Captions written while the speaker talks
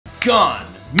Gun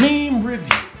Meme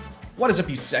Review. What is up,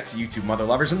 you sexy YouTube mother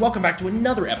lovers, and welcome back to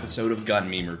another episode of Gun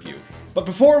Meme Review. But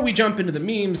before we jump into the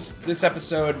memes, this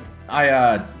episode,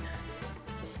 I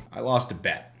lost a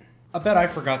bet. A bet I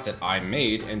forgot that I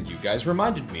made and you guys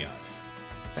reminded me of.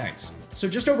 Thanks. So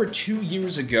just over 2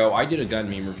 years ago, I did a gun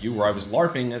meme review where I was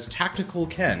LARPing as Tactical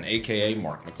Ken, aka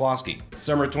Mark McCloskey.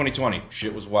 Summer of 2020,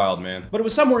 shit was wild, man. But it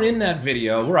was somewhere in that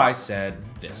video where I said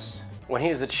this. When he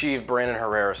has achieved Brandon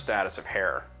Herrera's status of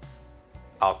hair,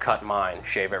 I'll cut mine,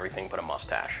 shave everything, put a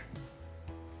mustache.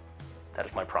 That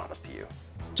is my promise to you.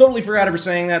 Totally forgot ever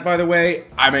saying that, by the way.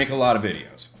 I make a lot of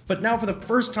videos. But now for the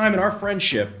first time in our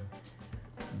friendship,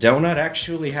 Donut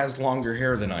actually has longer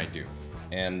hair than I do.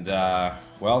 And,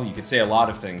 well, you could say a lot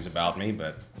of things about me,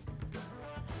 but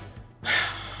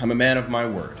I'm a man of my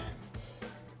word.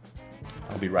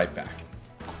 I'll be right back.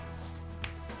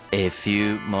 A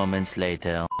few moments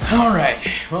later. Alright,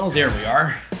 well, there we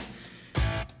are.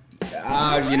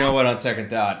 You know what, on second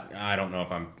thought, I don't know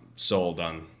if I'm sold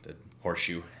on the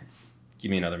horseshoe.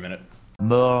 Give me another minute.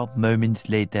 More moments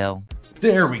later.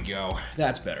 There we go.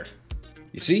 That's better.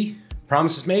 You see?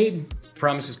 Promises made,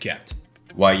 promises kept.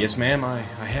 Why, yes ma'am, I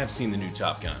have seen the new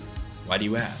Top Gun. Why do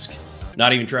you ask?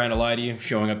 Not even trying to lie to you,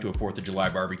 showing up to a 4th of July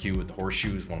barbecue with the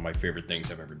horseshoe is one of my favorite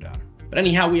things I've ever done. But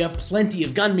anyhow, we have plenty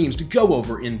of gun memes to go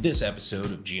over in this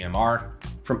episode of GMR.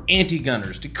 From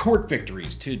anti-gunners to court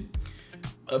victories to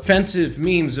offensive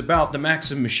memes about the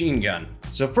Maxim machine gun.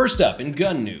 So first up, in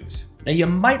gun news. Now you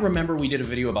might remember we did a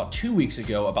video about 2 weeks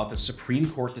ago about the Supreme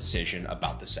Court decision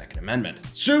about the Second Amendment.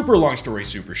 Super long story,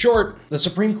 super short. The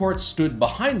Supreme Court stood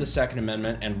behind the Second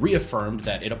Amendment and reaffirmed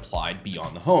that it applied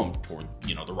beyond the home toward,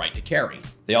 the right to carry.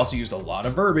 They also used a lot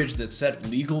of verbiage that set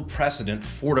legal precedent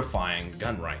fortifying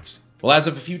gun rights. Well, as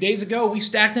of a few days ago, we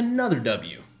stacked another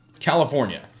W.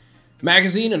 California.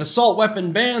 Magazine and assault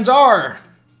weapon bans are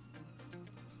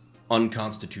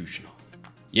unconstitutional.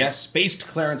 Yes, based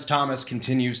Clarence Thomas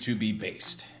continues to be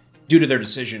based. Due to their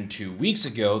decision 2 weeks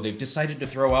ago, they've decided to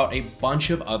throw out a bunch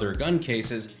of other gun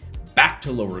cases back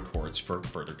to lower courts for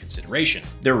further consideration.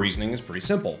 Their reasoning is pretty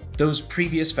simple. Those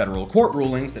previous federal court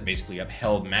rulings that basically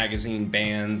upheld magazine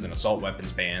bans and assault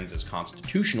weapons bans as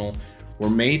constitutional were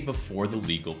made before the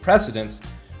legal precedents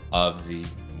of the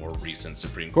more recent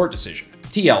Supreme Court decision.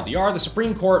 TLDR, the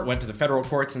Supreme Court went to the federal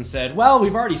courts and said, well,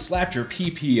 we've already slapped your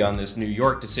PP on this New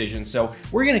York decision, so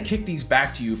we're gonna kick these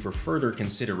back to you for further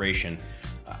consideration.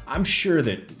 I'm sure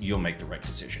that you'll make the right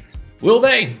decision. Will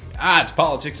they? It's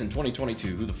politics in 2022,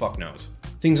 who the fuck knows?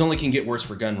 Things only can get worse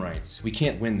for gun rights. We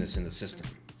can't win this in the system.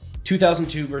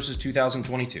 2002 versus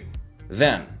 2022.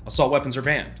 Then, assault weapons are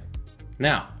banned.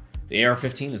 Now, the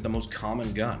AR-15 is the most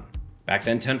common gun. Back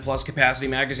then, 10+ capacity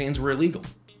magazines were illegal.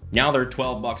 Now they're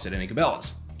 $12 at any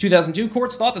Cabela's. 2002,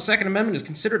 courts thought the Second Amendment is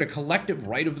considered a collective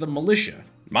right of the militia.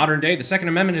 Modern day, the Second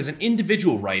Amendment is an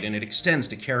individual right and it extends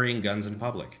to carrying guns in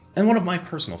public. And one of my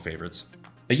personal favorites,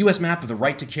 a US map of the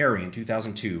right to carry in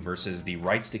 2002 versus the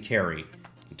rights to carry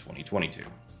in 2022.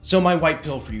 So my white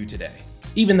pill for you today.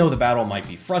 Even though the battle might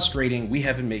be frustrating, we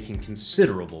have been making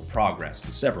considerable progress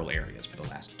in several areas for the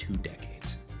last 2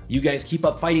 decades. You guys keep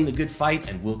up fighting the good fight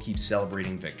and we'll keep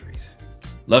celebrating victories.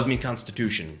 Love me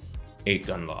Constitution, 8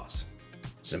 gun laws.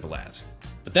 Simple as.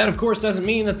 But that of course doesn't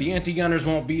mean that the anti-gunners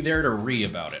won't be there to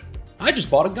about it. I just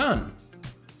bought a gun.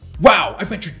 Wow, I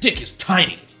bet your dick is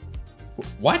tiny.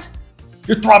 What?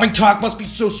 Your throbbing cock must be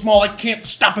so small I can't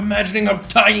stop imagining how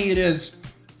tiny it is.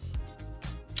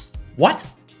 What?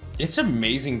 It's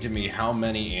amazing to me how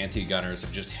many anti-gunners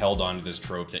have just held on to this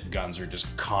trope that guns are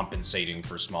just compensating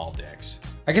for small dicks.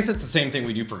 I guess it's the same thing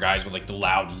we do for guys with like the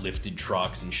loud lifted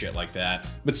trucks and shit like that.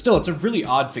 But still, it's a really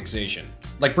odd fixation.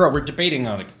 Like, bro, we're debating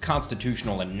on a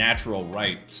constitutional and natural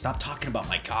right. Stop talking about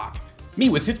my cock. Me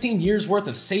with 15 years worth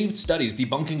of saved studies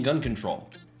debunking gun control.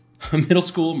 A middle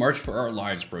school March for Our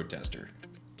Lives protester.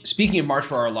 Speaking of March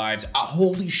for Our Lives,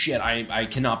 holy shit, I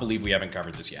cannot believe we haven't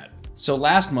covered this yet. So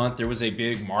last month, there was a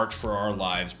big March for Our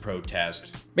Lives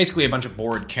protest. Basically a bunch of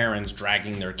bored Karens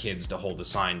dragging their kids to hold a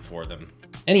sign for them.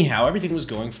 Anyhow, everything was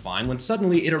going fine when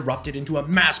suddenly it erupted into a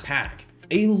mass panic.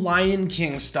 A Lion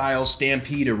King-style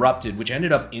stampede erupted, which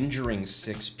ended up injuring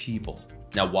 6 people.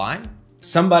 Now why?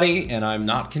 Somebody, and I'm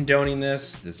not condoning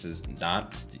this,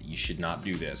 you should not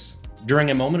do this.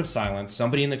 During a moment of silence,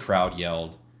 somebody in the crowd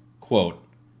yelled, quote,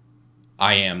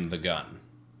 "I am the gun."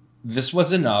 This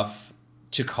was enough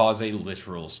to cause a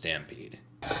literal stampede.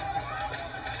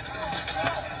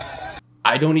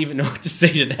 I don't even know what to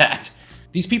say to that.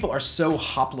 These people are so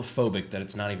hoplophobic that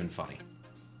it's not even funny.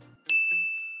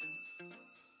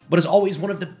 But as always,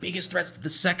 one of the biggest threats to the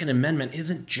Second Amendment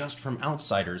isn't just from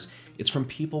outsiders, it's from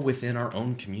people within our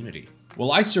own community.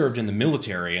 Well, I served in the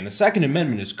military, and the Second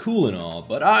Amendment is cool and all,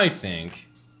 but I think...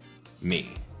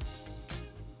 me.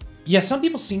 Yeah, some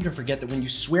people seem to forget that when you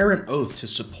swear an oath to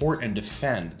support and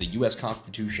defend the US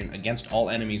Constitution against all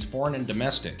enemies, foreign and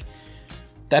domestic,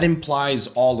 that implies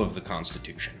all of the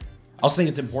Constitution. I also think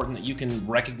it's important that you can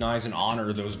recognize and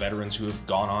honor those veterans who have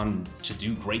gone on to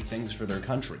do great things for their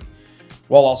country,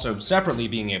 while also separately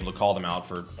being able to call them out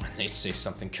for when they say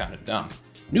something kind of dumb.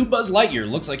 New Buzz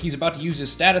Lightyear looks like he's about to use his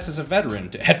status as a veteran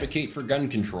to advocate for gun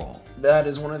control. That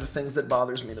is one of the things that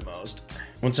bothers me the most.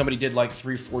 When somebody did like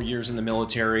 3-4 years in the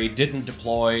military, didn't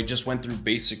deploy, just went through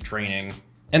basic training,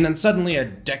 and then suddenly a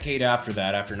decade after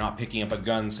that, after not picking up a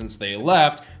gun since they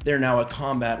left, they're now a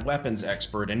combat weapons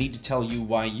expert and need to tell you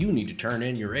why you need to turn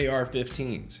in your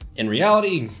AR-15s. In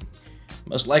reality,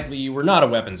 most likely you were not a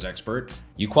weapons expert.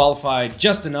 You qualified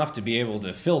just enough to be able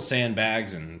to fill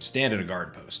sandbags and stand at a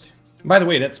guard post. By the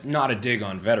way, that's not a dig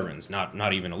on veterans,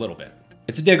 not even a little bit.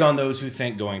 It's a dig on those who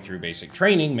think going through basic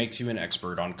training makes you an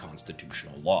expert on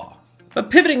constitutional law.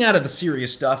 But pivoting out of the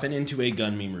serious stuff and into a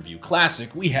gun meme review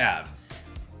classic, we have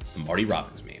the Marty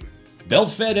Robbins meme.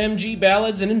 Belt-fed MG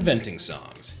ballads and inventing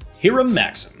songs. Hiram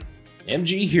Maxim.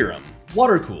 MG Hiram.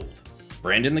 Water-cooled.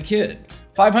 Brandon the Kid.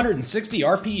 560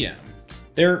 RPM.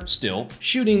 They're still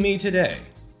shooting me today.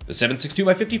 The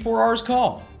 762x54 hours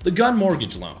call. The gun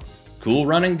mortgage loan. Cool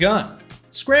Running Gun,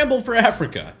 Scramble for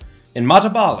Africa, in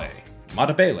Matabele,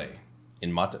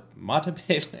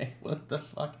 what the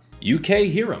fuck?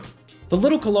 UK Hiram, The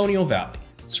Little Colonial Valley,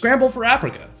 Scramble for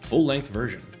Africa, full-length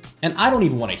version. And I don't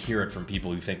even want to hear it from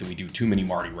people who think that we do too many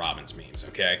Marty Robbins memes,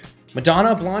 okay?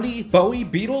 Madonna, Blondie, Bowie,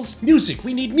 Beatles, music,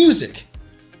 we need music.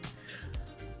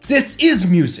 This is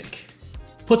music.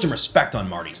 Put some respect on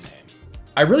Marty's name.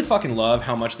 I really fucking love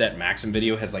how much that Maxim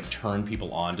video has like turned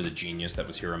people on to the genius that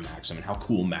was Hiram Maxim and how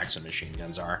cool Maxim machine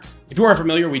guns are. If you aren't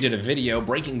familiar, we did a video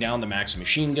breaking down the Maxim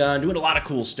machine gun, doing a lot of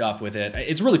cool stuff with it.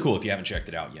 It's really cool if you haven't checked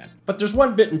it out yet. But there's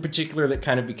one bit in particular that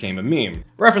kind of became a meme,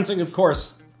 referencing, of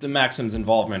course, the Maxim's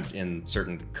involvement in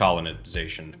certain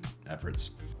colonization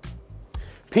efforts.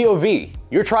 POV,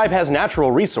 your tribe has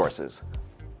natural resources.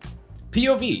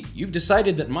 POV, you've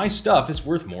decided that my stuff is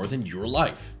worth more than your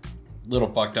life.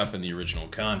 Little fucked up in the original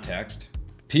context.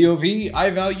 POV, I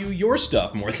value your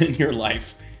stuff more than your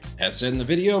life. As said in the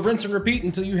video, rinse and repeat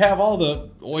until you have all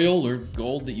the oil or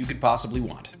gold that you could possibly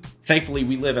want. Thankfully,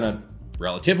 we live in a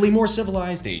relatively more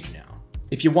civilized age now.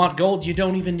 If you want gold, you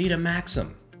don't even need a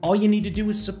Maxim. All you need to do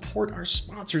is support our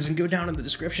sponsors and go down in the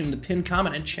description in the pinned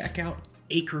comment and check out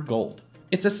Acre Gold.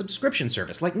 It's a subscription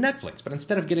service like Netflix, but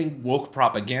instead of getting woke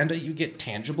propaganda, you get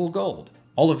tangible gold.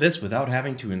 All of this without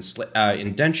having to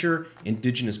indenture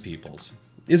indigenous peoples.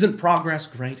 Isn't progress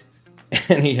great?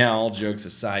 Anyhow, all jokes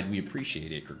aside, we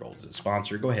appreciate Acre Gold as a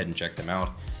sponsor. Go ahead and check them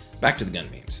out. Back to the gun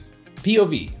memes.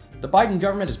 POV. The Biden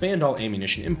government has banned all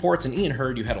ammunition imports, and Ian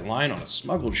heard you had a line on a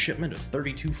smuggled shipment of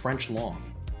 32 French long.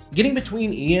 Getting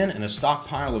between Ian and a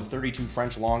stockpile of 32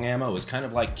 French long ammo is kind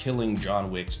of like killing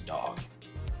John Wick's dog.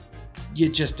 You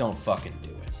just don't fucking do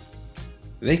it.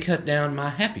 They cut down my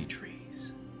happy trees.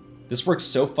 This works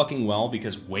so fucking well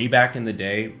because way back in the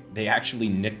day, they actually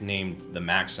nicknamed the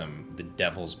Maxim the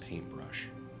Devil's Paintbrush.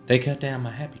 They cut down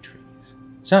my happy trees.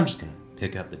 So I'm just gonna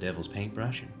pick up the Devil's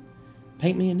Paintbrush and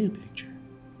paint me a new picture.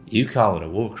 You call it a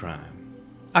war crime.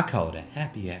 I call it a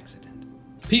happy accident.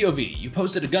 POV, you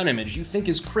posted a gun image you think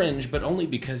is cringe, but only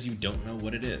because you don't know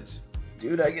what it is.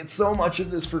 Dude, I get so much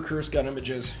of this for cursed gun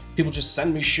images. People just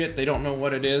send me shit, they don't know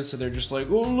what it is, so they're just like,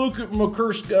 oh, look at my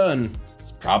cursed gun.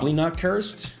 It's probably not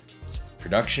cursed. It's a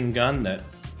production gun that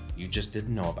you just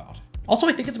didn't know about. Also,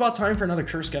 I think it's about time for another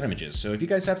cursed gun images, so if you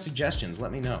guys have suggestions,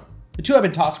 let me know. The two I've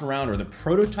been tossing around are the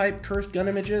prototype cursed gun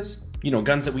images, you know,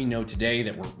 guns that we know today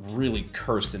that were really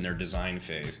cursed in their design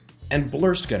phase, and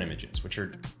blurst gun images, which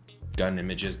are gun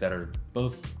images that are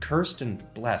both cursed and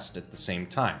blessed at the same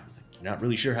time. You're not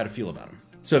really sure how to feel about them.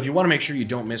 So if you want to make sure you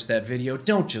don't miss that video,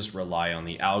 don't just rely on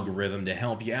the algorithm to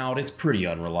help you out, it's pretty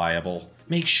unreliable.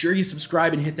 Make sure you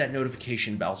subscribe and hit that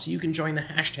notification bell so you can join the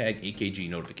hashtag AKG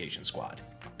Notification Squad.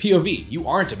 POV, you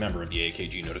aren't a member of the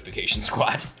AKG Notification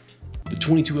Squad. The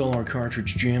 22LR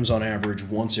cartridge jams on average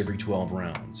once every 12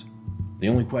 rounds. The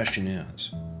only question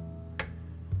is,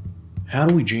 how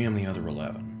do we jam the other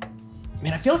 11?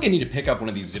 Man, I feel like I need to pick up one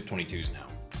of these Zip 22s now.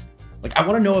 Like, I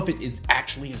want to know if it is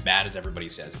actually as bad as everybody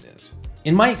says it is.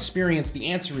 In my experience, the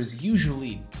answer is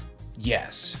usually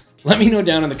yes. Let me know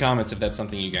down in the comments if that's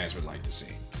something you guys would like to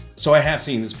see. So I have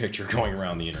seen this picture going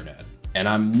around the internet, and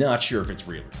I'm not sure if it's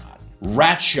real or not.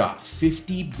 Rat shot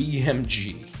 50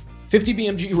 BMG. 50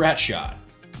 BMG rat shot.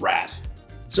 Rat.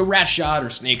 So rat shot or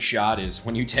snake shot is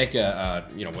when you take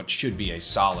what should be a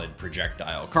solid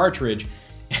projectile cartridge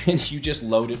and you just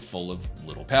load it full of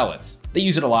little pellets. They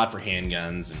use it a lot for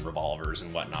handguns and revolvers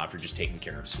and whatnot for just taking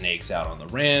care of snakes out on the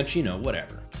ranch,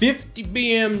 whatever. 50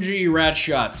 BMG rat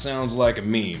shot sounds like a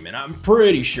meme, and I'm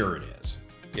pretty sure it is.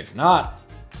 If not,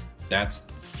 that's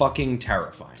fucking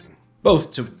terrifying.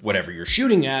 Both to whatever you're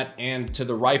shooting at and to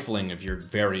the rifling of your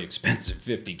very expensive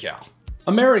 50 cal.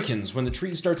 Americans when the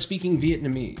trees start speaking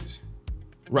Vietnamese.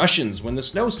 Russians when the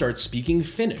snow starts speaking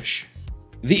Finnish.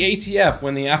 The ATF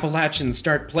when the Appalachians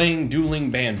start playing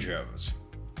dueling banjos.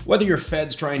 Whether you're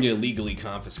feds trying to illegally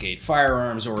confiscate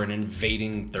firearms or an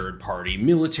invading third-party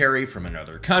military from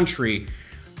another country,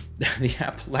 the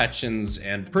Appalachians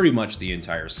and pretty much the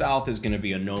entire South is going to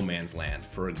be a no man's land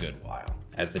for a good while.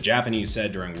 As the Japanese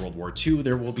said during World War II,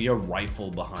 there will be a rifle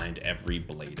behind every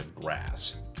blade of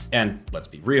grass. And, let's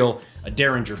be real, a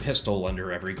Derringer pistol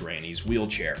under every granny's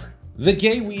wheelchair. The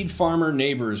gay weed farmer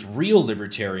neighbors real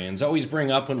libertarians always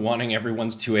bring up when wanting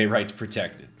everyone's 2A rights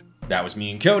protected. That was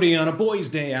me and Cody on a boys'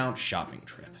 day out shopping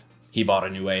trip. He bought a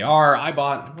new AR, I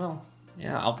bought, well,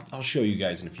 yeah, I'll show you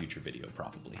guys in a future video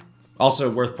probably. Also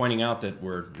worth pointing out that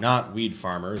we're not weed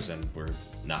farmers and we're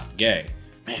not gay.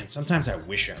 Man, sometimes I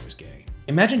wish I was gay.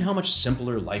 Imagine how much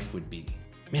simpler life would be.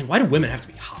 Man, why do women have to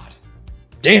be hot?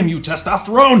 Damn you,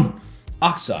 testosterone!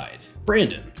 Oxide,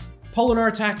 Brandon,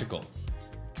 Polinar Tactical.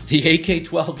 The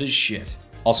AK-12 is shit.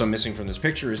 Also missing from this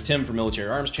picture is Tim from Military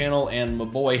Arms Channel and my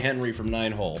boy Henry from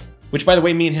 9 Hole. Which, by the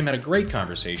way, me and him had a great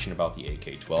conversation about the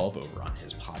AK-12 over on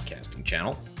his podcasting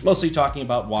channel. Mostly talking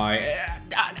about why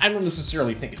I don't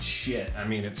necessarily think it's shit. I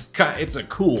mean, it's a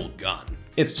cool gun.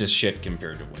 It's just shit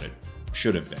compared to what it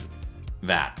should have been.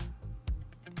 That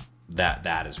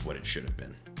is what it should have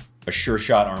been. A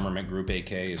sure-shot armament group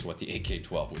AK is what the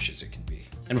AK-12 wishes it could be.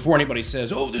 And before anybody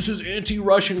says, oh, this is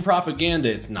anti-Russian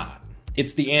propaganda, it's not.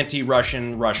 It's the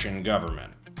anti-Russian Russian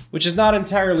government, which is not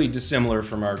entirely dissimilar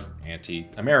from our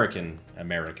anti-American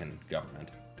government.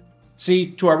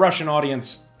 See, to our Russian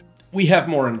audience, we have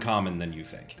more in common than you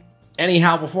think.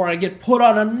 Anyhow, before I get put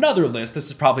on another list, this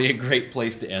is probably a great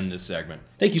place to end this segment.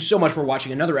 Thank you so much for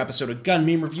watching another episode of Gun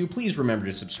Meme Review. Please remember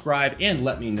to subscribe and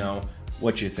let me know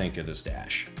what you think of the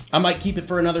stash. I might keep it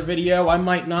for another video, I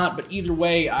might not, but either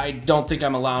way, I don't think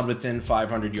I'm allowed within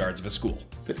 500 yards of a school.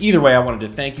 But either way, I wanted to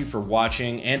thank you for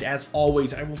watching, and as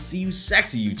always, I will see you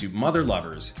sexy YouTube mother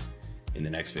lovers in the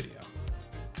next video.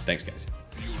 Thanks, guys.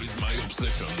 Fuel is my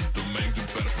obsession to make the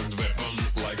perfect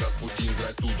weapon, like Rasputin's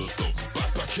rise to the top.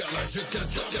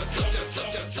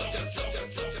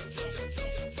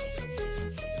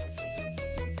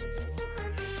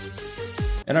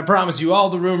 And I promise you, all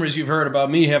the rumors you've heard about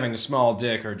me having a small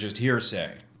dick are just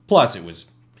hearsay. Plus, it was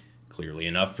clearly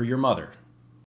enough for your mother.